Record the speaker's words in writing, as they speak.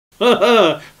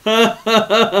So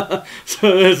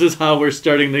this is how we're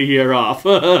starting the year off.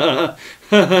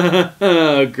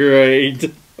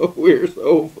 Great. We're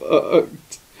so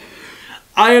fucked.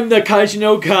 I am the Kaiji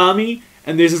no Kami,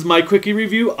 and this is my quickie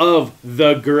review of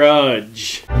The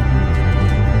Grudge.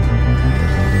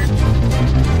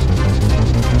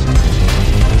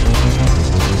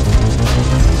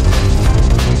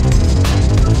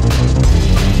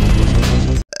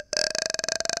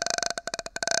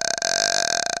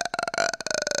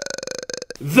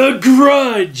 The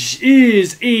Grudge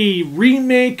is a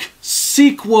remake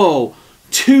sequel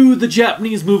to the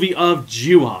Japanese movie of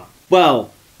Ju-on.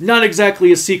 Well, not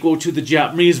exactly a sequel to the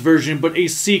Japanese version, but a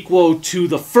sequel to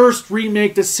the first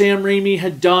remake that Sam Raimi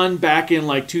had done back in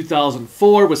like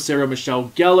 2004 with Sarah Michelle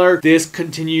Gellar. This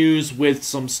continues with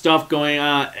some stuff going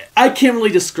on. I can't really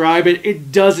describe it.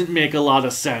 It doesn't make a lot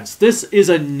of sense. This is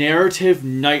a narrative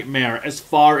nightmare as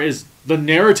far as the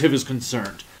narrative is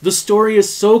concerned. The story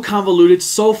is so convoluted,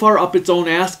 so far up its own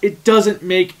ass, it doesn't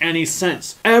make any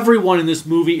sense. Everyone in this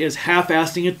movie is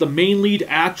half-assing it. The main lead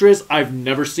actress, I've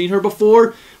never seen her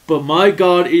before, but my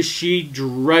god is she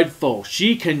dreadful.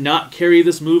 She cannot carry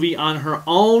this movie on her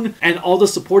own, and all the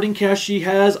supporting cast she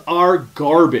has are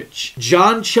garbage.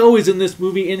 John Cho is in this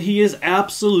movie and he is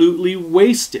absolutely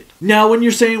wasted. Now when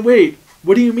you're saying, wait,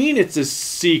 what do you mean it's a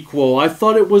sequel? I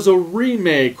thought it was a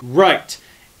remake. Right.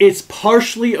 It's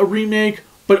partially a remake,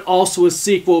 but also a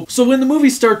sequel. So when the movie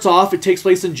starts off, it takes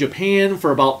place in Japan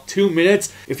for about 2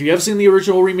 minutes. If you have seen the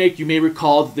original remake, you may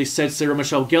recall that they said Sarah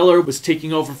Michelle Gellar was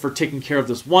taking over for taking care of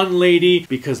this one lady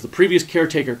because the previous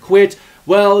caretaker quit.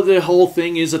 Well, the whole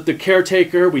thing is that the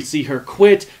caretaker, we see her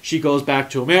quit, she goes back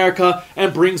to America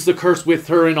and brings the curse with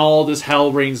her, and all this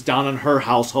hell rains down on her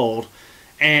household.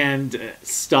 And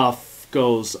stuff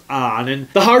goes on. And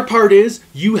the hard part is,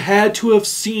 you had to have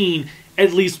seen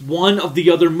at least one of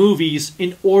the other movies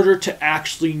in order to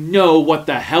actually know what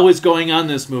the hell is going on in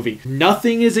this movie.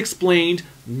 Nothing is explained,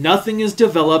 nothing is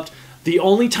developed. The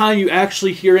only time you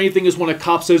actually hear anything is when a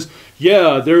cop says,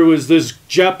 yeah, there was this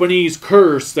Japanese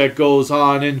curse that goes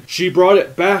on and she brought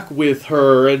it back with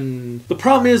her. And the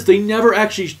problem is they never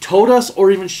actually told us or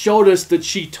even showed us that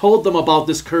she told them about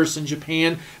this curse in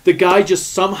Japan. The guy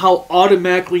just somehow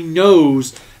automatically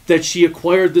knows that she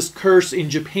acquired this curse in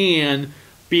Japan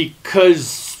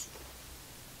because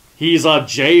he's a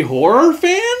J-horror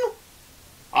fan?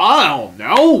 I don't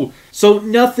know. So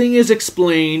nothing is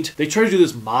explained. They try to do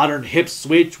this modern hip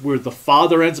switch where the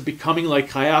father ends up becoming like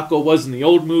Kayako was in the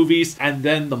old movies, and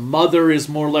then the mother is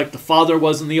more like the father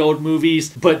was in the old movies,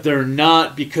 but they're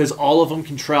not because all of them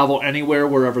can travel anywhere,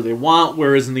 wherever they want,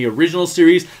 whereas in the original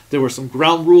series, there were some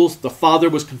ground rules. The father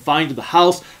was confined to the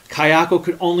house. Kayako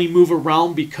could only move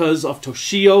around because of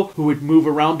Toshio, who would move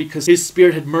around because his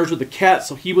spirit had merged with the cat,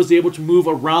 so he was able to move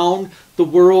around the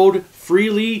world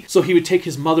freely, so he would take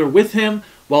his mother with him.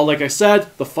 Well, like I said,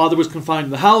 the father was confined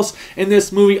in the house. In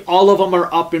this movie, all of them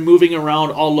are up and moving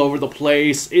around all over the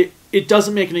place. It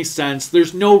doesn't make any sense.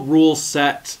 There's no rule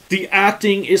set. The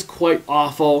acting is quite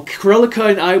awful.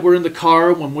 Karelika and I were in the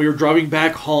car when we were driving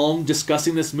back home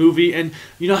discussing this movie, and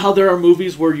you know how there are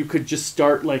movies where you could just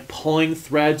start like pulling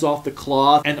threads off the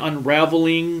cloth and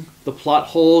unraveling the plot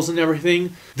holes and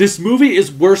everything? This movie is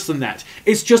worse than that.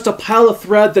 It's just a pile of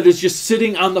thread that is just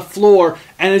sitting on the floor,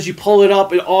 and as you pull it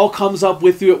up, it all comes up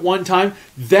with you at one time.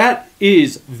 That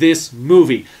is this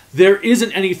movie. There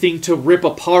isn't anything to rip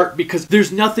apart because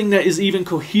there's nothing that is even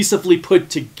cohesively put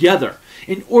together.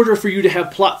 In order for you to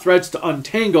have plot threads to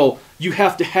untangle, you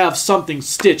have to have something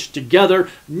stitched together.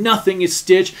 Nothing is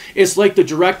stitched. It's like the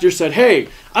director said, hey,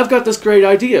 I've got this great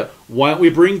idea. Why don't we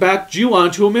bring back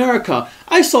Ju-on to America?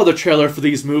 I saw the trailer for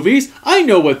these movies. I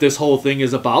know what this whole thing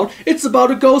is about. It's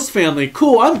about a ghost family.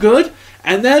 Cool, I'm good.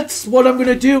 And that's what I'm going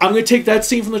to do. I'm going to take that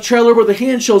scene from the trailer where the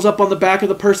hand shows up on the back of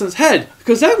the person's head,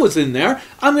 because that was in there.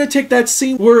 I'm going to take that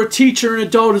scene where a teacher and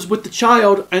adult is with the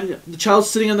child, and the child's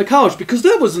sitting on the couch, because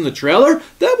that was in the trailer.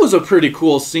 That was a pretty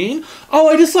cool scene. Oh,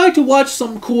 I just like to watch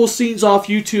some cool scenes off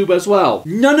YouTube as well.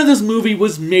 None of this movie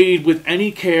was made with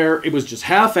any care. It was just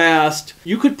half-assed.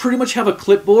 You could pretty much have a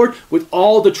clipboard with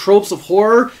all the tropes of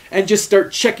horror and just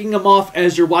start checking them off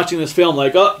as you're watching this film.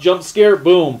 Like, oh, jump scare,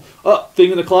 boom. Oh, thing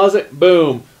in the closet,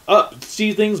 boom. Oh,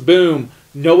 see things, boom.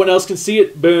 No one else can see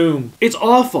it, boom. It's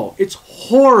awful. It's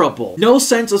horrible. No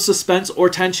sense of suspense or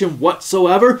tension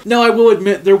whatsoever. Now, I will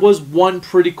admit there was one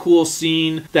pretty cool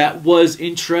scene that was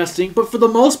interesting, but for the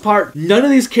most part, none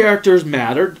of these characters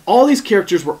mattered. All these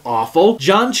characters were awful.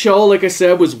 John Cho, like I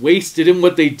said, was wasted, and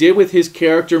what they did with his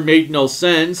character made no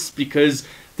sense because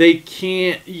they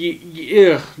can't...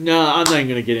 No, I'm not even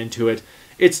going to get into it.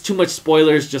 it's too much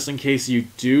spoilers just in case you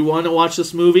do want to watch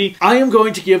this movie. I am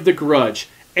going to give The Grudge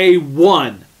a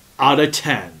 1 out of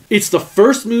 10. It's the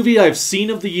first movie I've seen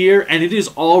of the year, and it is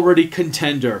already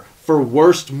contender for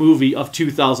worst movie of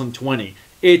 2020.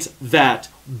 It's that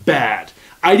bad.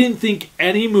 I didn't think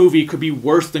any movie could be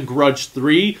worse than Grudge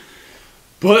 3,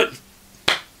 but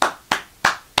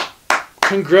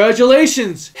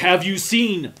congratulations! Have you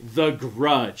seen The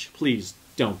Grudge? Please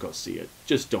don't go see it.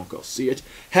 Just don't go see it.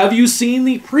 Have you seen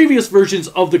the previous versions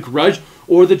of The Grudge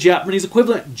or the Japanese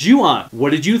equivalent, Ju-on? What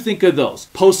did you think of those?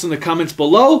 Post in the comments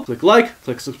below. Click like,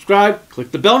 click subscribe, click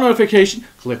the bell notification,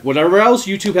 click whatever else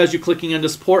YouTube has you clicking on to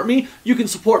support me. You can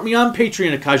support me on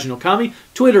Patreon at Kaijin Okami,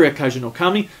 Twitter at Kaijin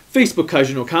Okami, Facebook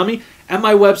Kaijin Okami, and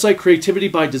my website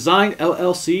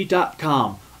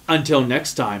creativitybydesignllc.com. Until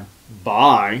next time,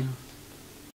 bye.